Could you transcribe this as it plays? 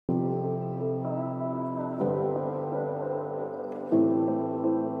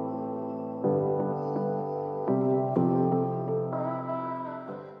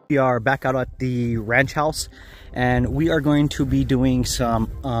We are back out at the ranch house, and we are going to be doing some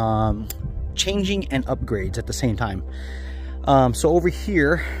changing and upgrades at the same time. So over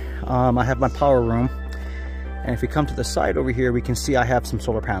here, I have my power room, and if we come to the side over here, we can see I have some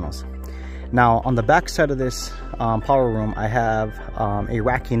solar panels. Now on the back side of this power room, I have a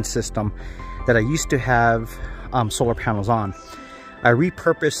racking system that I used to have solar panels on. I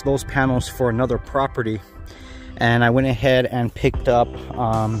repurposed those panels for another property, and I went ahead and picked up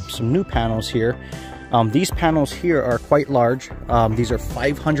some new panels here. These panels here are quite large. These are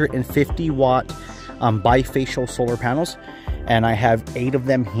 550 watt bifacial solar panels, and I have 8 of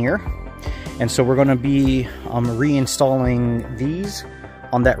them here. And so we're going to be reinstalling these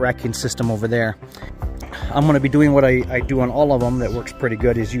on that racking system over there. I'm going to be doing what I do on all of them that works pretty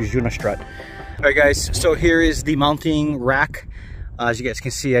good, is use Unistrut. All right guys, so here is the mounting rack. As you guys can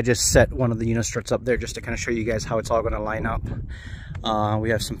see, I just set one of the Unistruts up there just to kind of show you guys how it's all going to line up.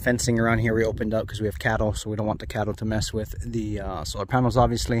 We have some fencing around here we opened up because we have cattle, so we don't want the cattle to mess with the solar panels,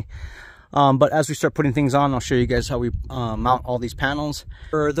 obviously. But as we start putting things on, I'll show you guys how we mount all these panels.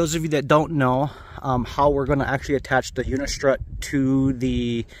 For those of you that don't know how we're going to actually attach the Unistrut to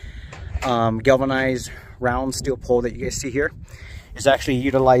the galvanized round steel pole that you guys see here, is actually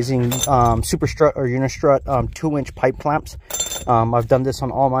utilizing Superstrut or Unistrut 2-inch pipe clamps. I've done this on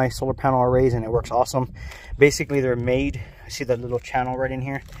all my solar panel arrays and it works awesome. Basically they're made, see that little channel right in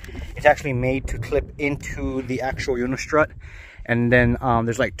here? It's actually made to clip into the actual Unistrut. And then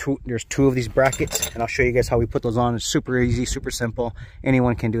there's two of these brackets, and I'll show you guys how we put those on. It's super easy, super simple.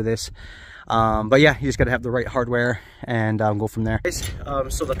 Anyone can do this. But yeah, you just gotta have the right hardware and go from there.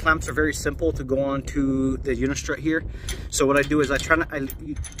 So the clamps are very simple to go on to the Unistrut here. So what I do is I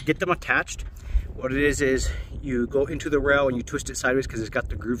get them attached. What it is you go into the rail and you twist it sideways because it's got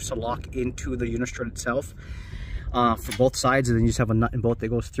the grooves to lock into the Unistrut itself for both sides, and then you just have a nut in both that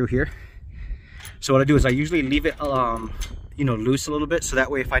goes through here. So what I do is I usually leave it loose a little bit, so that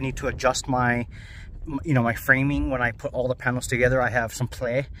way if I need to adjust my my framing when I put all the panels together, I have some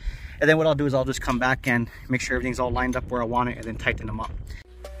play. And then what I'll do is I'll just come back and make sure everything's all lined up where I want it, and then tighten them up.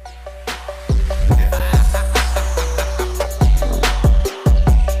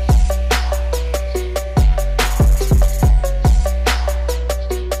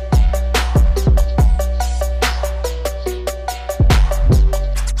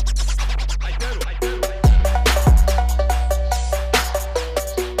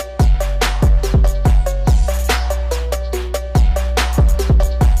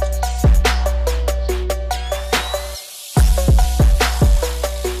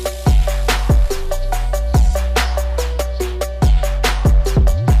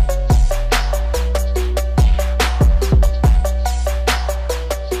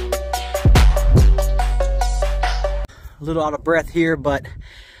 A little out of breath here, but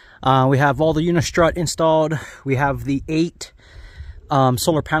we have all the Unistrut installed. We have the 8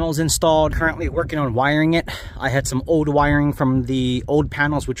 solar panels installed. Currently working on wiring it. I had some old wiring from the old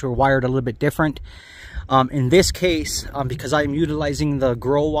panels which were wired a little bit different. In this case, because I'm utilizing the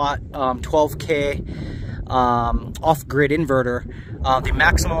Growatt 12K off-grid inverter, the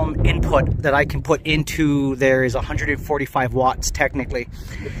maximum input that I can put into there is 145 watts technically.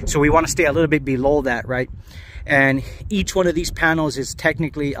 So we want to stay a little bit below that, right? And each one of these panels is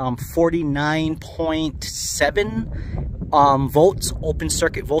technically 49.7 volts open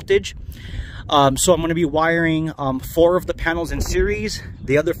circuit voltage. So I'm going to be wiring 4 of the panels in series,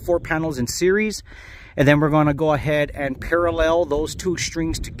 the other 4 panels in series, and then we're going to go ahead and parallel those 2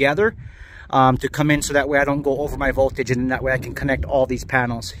 strings together to come in, so that way I don't go over my voltage, and that way I can connect all these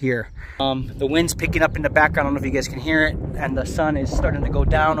panels here. The wind's picking up in the background. I don't know if you guys can hear it, and the sun is starting to go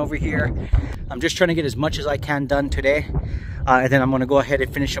down over here. I'm just trying to get as much as I can done today, and then I'm going to go ahead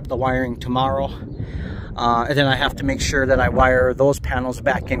and finish up the wiring tomorrow. And then I have to make sure that I wire those panels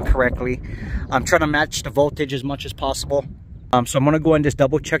back in correctly. I'm trying to match the voltage as much as possible. So I'm going to go and just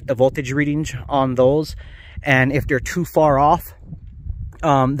double check the voltage readings on those, and if they're too far off,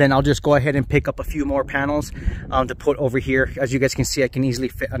 then I'll just go ahead and pick up a few more panels to put over here. As you guys can see, I can easily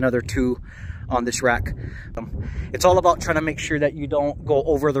fit another 2 on this rack. It's all about trying to make sure that you don't go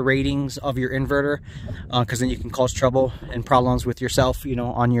over the ratings of your inverter, because then you can cause trouble and problems with yourself,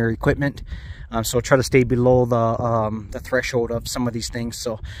 on your equipment. So try to stay below the threshold of some of these things.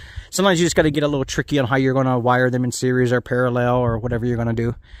 So sometimes you just got to get a little tricky on how you're going to wire them in series or parallel or whatever you're going to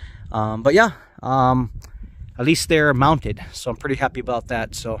do. But yeah, at least they're mounted, so I'm pretty happy about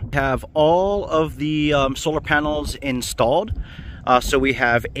that. So we have all of the solar panels installed. So we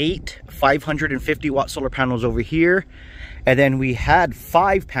have 8 550 watt solar panels over here, and then we had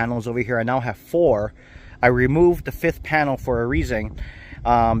 5 panels over here. I now have 4. I removed the 5th panel for a reason.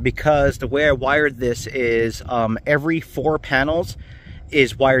 because the way I wired this is every 4 panels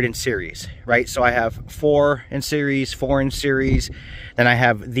is wired in series, right? So I have 4 in series, 4 in series, then I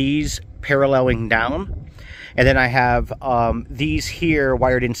have these paralleling down, and then I have these here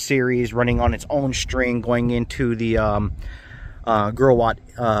wired in series running on its own string going into the Grow Watt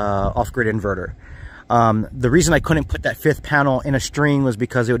off-grid inverter. The reason I couldn't put that 5th panel in a string was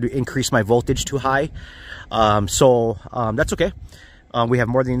because it would increase my voltage too high. So that's okay. We have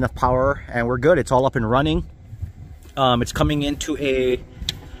more than enough power and we're good. It's all up and running. It's coming into a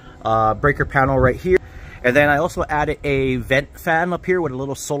breaker panel right here. And then I also added a vent fan up here with a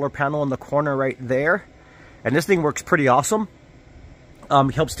little solar panel in the corner right there. And this thing works pretty awesome.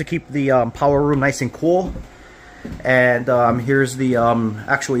 It helps to keep the power room nice and cool. And here's the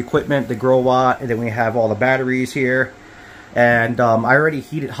actual equipment, the Grow Watt, and then we have all the batteries here. And I already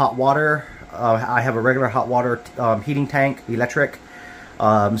heated hot water. I have a regular hot water heating tank, electric.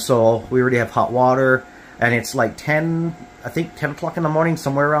 So we already have hot water. And it's like 10 o'clock in the morning,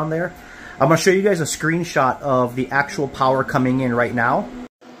 somewhere around there. I'm going to show you guys a screenshot of the actual power coming in right now.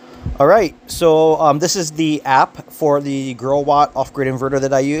 All right, so this is the app for the Grow Watt off-grid inverter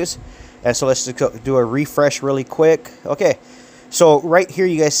that I use. And so let's just do a refresh really quick. Okay, so right here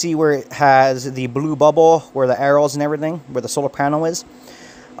you guys see where it has the blue bubble, where the arrows and everything, where the solar panel is.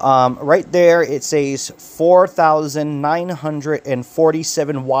 Right there it says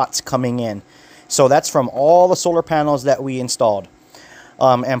 4,947 watts coming in. So that's from all the solar panels that we installed,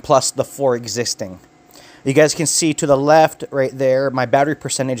 and plus the 4 existing. You guys can see to the left right there, my battery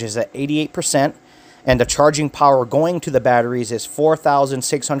percentage is at 88%, and the charging power going to the batteries is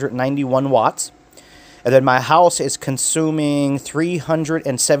 4,691 watts. And then my house is consuming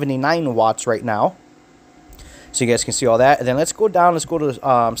 379 watts right now. So you guys can see all that. And then let's go down, let's go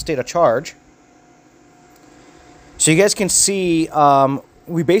to state of charge. So you guys can see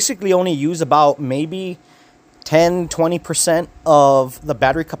we basically only use about maybe 10-20% of the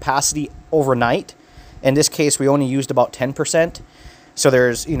battery capacity overnight. In this case, we only used about 10%. So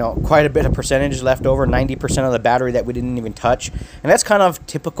there's, you know, quite a bit of percentage left over, 90% of the battery that we didn't even touch. And that's kind of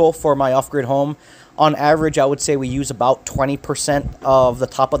typical for my off-grid home. On average, I would say we use about 20% of the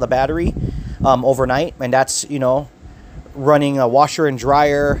top of the battery overnight. And that's, you know, running a washer and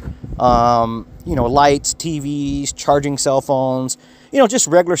dryer, you know, lights, TVs, charging cell phones, you know, just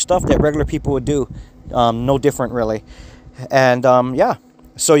regular stuff that regular people would do. No different, really. And, yeah.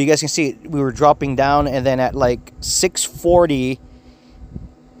 So you guys can see we were dropping down, and then at like 6:40,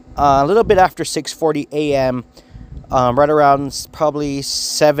 a little bit after 6:40 a.m., right around probably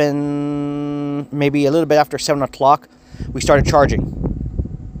 7, maybe a little bit after 7 o'clock, we started charging.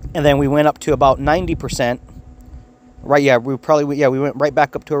 And then we went up to about 90%. Right, yeah, we went right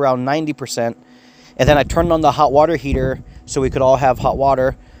back up to around 90%. And then I turned on the hot water heater so we could all have hot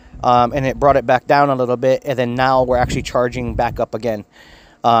water. And it brought it back down a little bit. And then now we're actually charging back up again.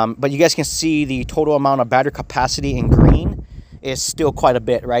 But you guys can see the total amount of battery capacity in green is still quite a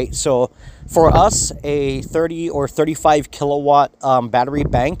bit, right? So for us, a 30 or 35 kilowatt battery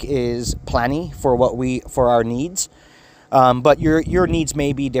bank is plenty for for our needs. But your needs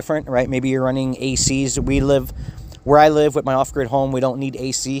may be different, right? Maybe you're running ACs. Where I live with my off-grid home, we don't need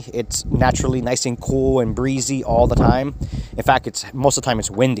AC. It's naturally nice and cool and breezy all the time. In fact, most of the time it's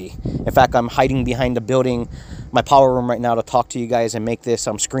windy. In fact, I'm hiding behind the building, my power room right now, to talk to you guys and make this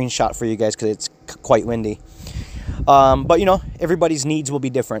screenshot for you guys because it's quite windy. But, you know, everybody's needs will be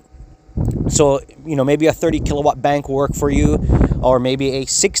different. So, you know, maybe a 30 kilowatt bank will work for you, or maybe a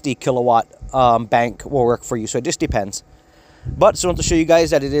 60 kilowatt bank will work for you. So it just depends. But so I want to show you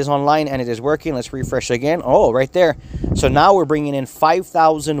guys that it is online and it is working. Let's refresh again. Oh, right there. So now we're bringing in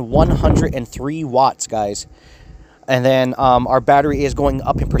 5,103 watts, guys. And then our battery is going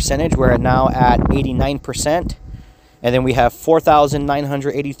up in percentage. We're now at 89%. And then we have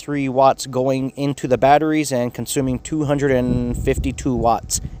 4,983 watts going into the batteries and consuming 252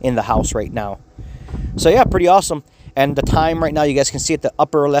 watts in the house right now. So yeah, pretty awesome. And the time right now, you guys can see at the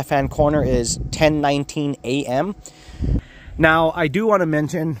upper left-hand corner is 10:19 a.m. Now, I do want to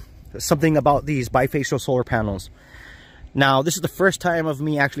mention something about these bifacial solar panels. Now, this is the first time of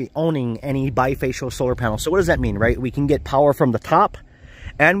me actually owning any bifacial solar panels. So what does that mean, right? We can get power from the top,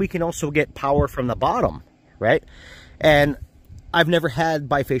 and we can also get power from the bottom, right? And I've never had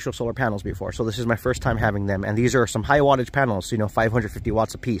bifacial solar panels before, so this is my first time having them. And these are some high wattage panels, you know, 550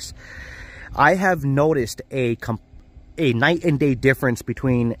 watts a piece. I have noticed a night and day difference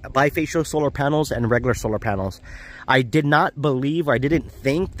between bifacial solar panels and regular solar panels. I did not believe, or I didn't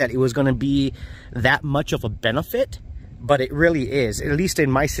think that it was going to be that much of a benefit but it really is, at least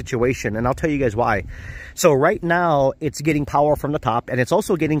in my situation, and I'll tell you guys why. So right now it's getting power from the top, and it's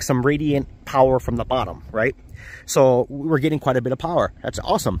also getting some radiant power from the bottom, right? So we're getting quite a bit of power. That's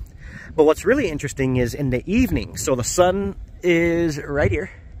awesome. But what's really interesting is in the evening, so the sun is right here,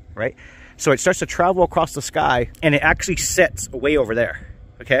 right? So it starts to travel across the sky, and it actually sets way over there,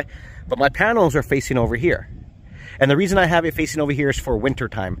 okay? But my panels are facing over here. And the reason I have it facing over here is for winter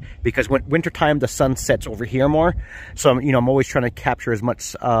time, because when winter time the sun sets over here more. So I'm always trying to capture as much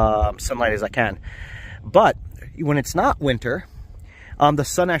sunlight as I can. But when it's not winter, the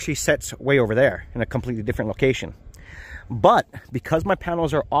sun actually sets way over there in a completely different location. But because my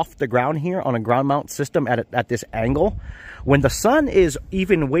panels are off the ground here on a ground mount system at this angle, when the sun is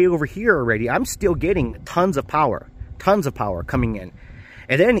even way over here already, I'm still getting tons of power coming in.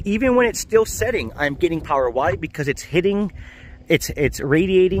 And then even when it's still setting, I'm getting power. Why? Because it's hitting, it's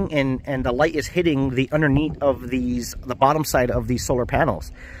radiating, and the light is hitting the underneath of the bottom side of these solar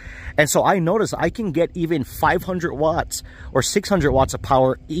panels. And so I notice I can get even 500 watts or 600 watts of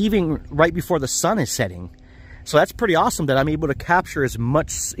power even right before the sun is setting. So that's pretty awesome that I'm able to capture as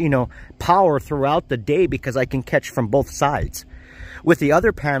much, power throughout the day, because I can catch from both sides. With the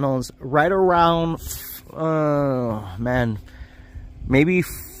other panels, right around, maybe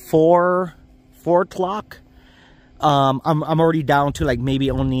 4 o'clock, I'm already down to like maybe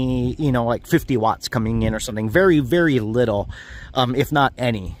only, like 50 watts coming in or something. Very, very little, if not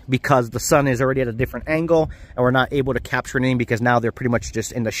any, because the sun is already at a different angle and we're not able to capture anything, because now they're pretty much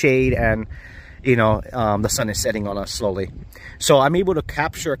just in the shade, and the sun is setting on us slowly. So I'm able to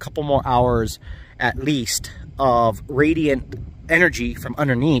capture a couple more hours at least of radiant energy from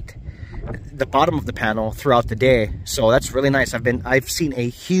underneath the bottom of the panel throughout the day. So that's really nice. I've seen a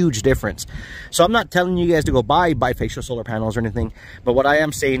huge difference. So I'm not telling you guys to go buy bifacial solar panels or anything, but what I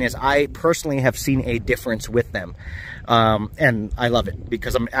am saying is I personally have seen a difference with them. And I love it,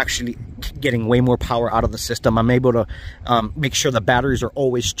 because I'm actually getting way more power out of the system. I'm able to make sure the batteries are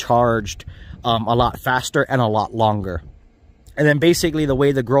always charged a lot faster and a lot longer. And then basically the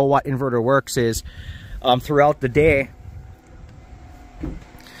way the grow watt inverter works is throughout the day,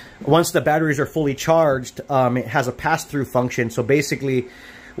 once the batteries are fully charged, it has a pass-through function. So basically,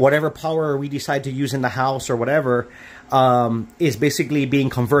 whatever power we decide to use in the house or whatever is basically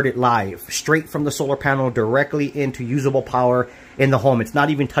being converted live, straight from the solar panel directly into usable power in the home. It's not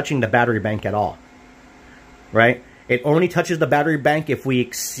even touching the battery bank at all, right? It only touches the battery bank if we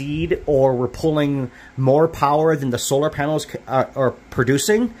exceed or we're pulling more power than the solar panels are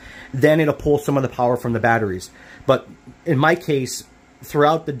producing. Then it'll pull some of the power from the batteries. But in my case,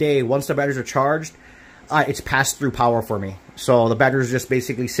 throughout the day, once the batteries are charged, it's passed through power for me. So the batteries are just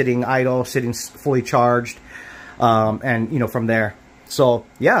basically sitting idle, sitting fully charged, and from there. So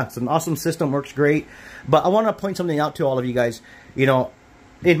yeah, it's an awesome system, works great. But I want to point something out to all of you guys.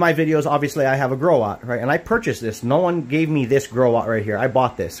 In my videos, obviously I have a grow watt, right? And I purchased this. No one gave me this grow watt right here. I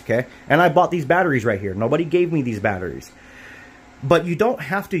bought this, okay? And I bought these batteries right here. Nobody gave me these batteries. But you don't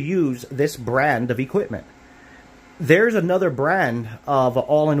have to use this brand of equipment. There's another brand of an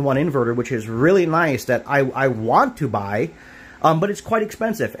all-in-one inverter, which is really nice, that I want to buy, but it's quite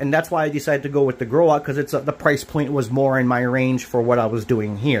expensive. And that's why I decided to go with the grow watt, because the price point was more in my range for what I was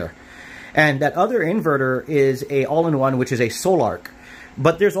doing here. And that other inverter is a all-in-one, which is a Solarc.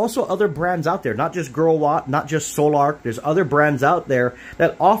 But there's also other brands out there, not just grow watt, not just Solarc. There's other brands out there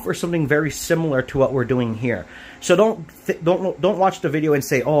that offer something very similar to what we're doing here. So don't watch the video and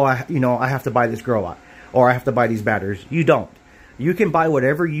say, oh, I have to buy this grow watt, or I have to buy these batteries. You don't. You can buy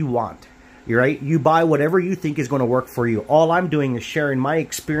whatever you want. Right? You buy whatever you think is going to work for you. All I'm doing is sharing my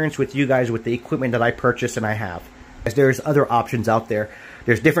experience with you guys with the equipment that I purchased and I have. There's other options out there.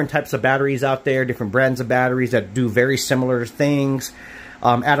 There's different types of batteries out there, different brands of batteries that do very similar things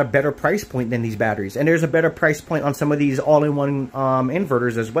at a better price point than these batteries. And there's a better price point on some of these all-in-one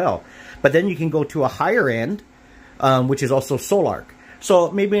inverters as well. But then you can go to a higher end, which is also Solarc.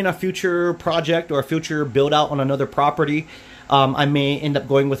 So maybe in a future project or a future build out on another property, I may end up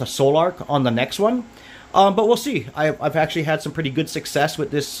going with a Solarc on the next one. But we'll see. I've actually had some pretty good success with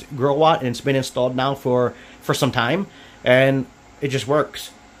this grow watt, and it's been installed now for some time, and it just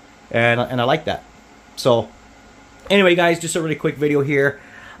works. And I like that. So anyway, guys, just a really quick video here.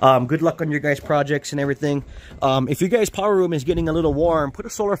 Good luck on your guys' projects and everything. If your guys' power room is getting a little warm, put a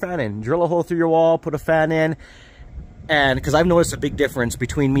solar fan in. Drill a hole through your wall, put a fan in. And because I've noticed a big difference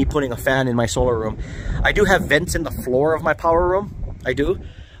between me putting a fan in my solar room. I do have vents in the floor of my power room. I do.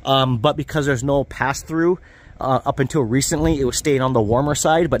 But because there's no pass-through, up until recently, it was staying on the warmer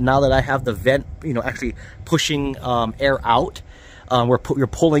side. But now that I have the vent, actually pushing air out, You're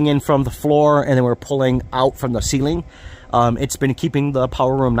pulling in from the floor, and then we're pulling out from the ceiling. It's been keeping the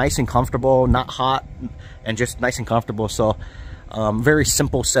power room nice and comfortable, not hot, and just nice and comfortable. So very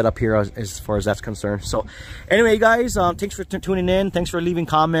simple setup here as far as that's concerned. So anyway, guys, thanks for tuning in. Thanks for leaving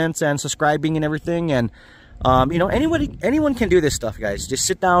comments and subscribing and everything. And you know, anyone can do this stuff, guys. Just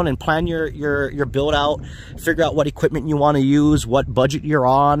sit down and plan your build out, figure out what equipment you want to use, what budget you're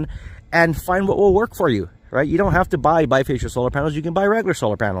on, and find what will work for you, right? You don't have to buy bifacial solar panels. You can buy regular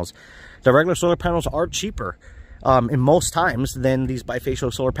solar panels. The regular solar panels are cheaper in most times than these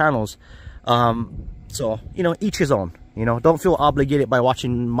bifacial solar panels. So, you know, each his own. You know, don't feel obligated by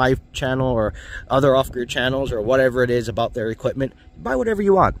watching my channel or other off-grid channels or whatever it is about their equipment. Buy whatever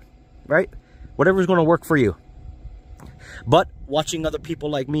you want, right? Whatever's going to work for you. But watching other people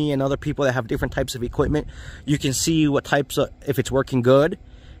like me and other people that have different types of equipment, you can see what types of, if it's working good,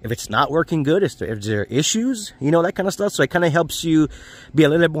 if it's not working good, if there are issues, you know, that kind of stuff. So it kind of helps you be a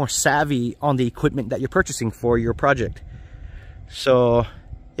little bit more savvy on the equipment that you're purchasing for your project. So,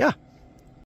 yeah.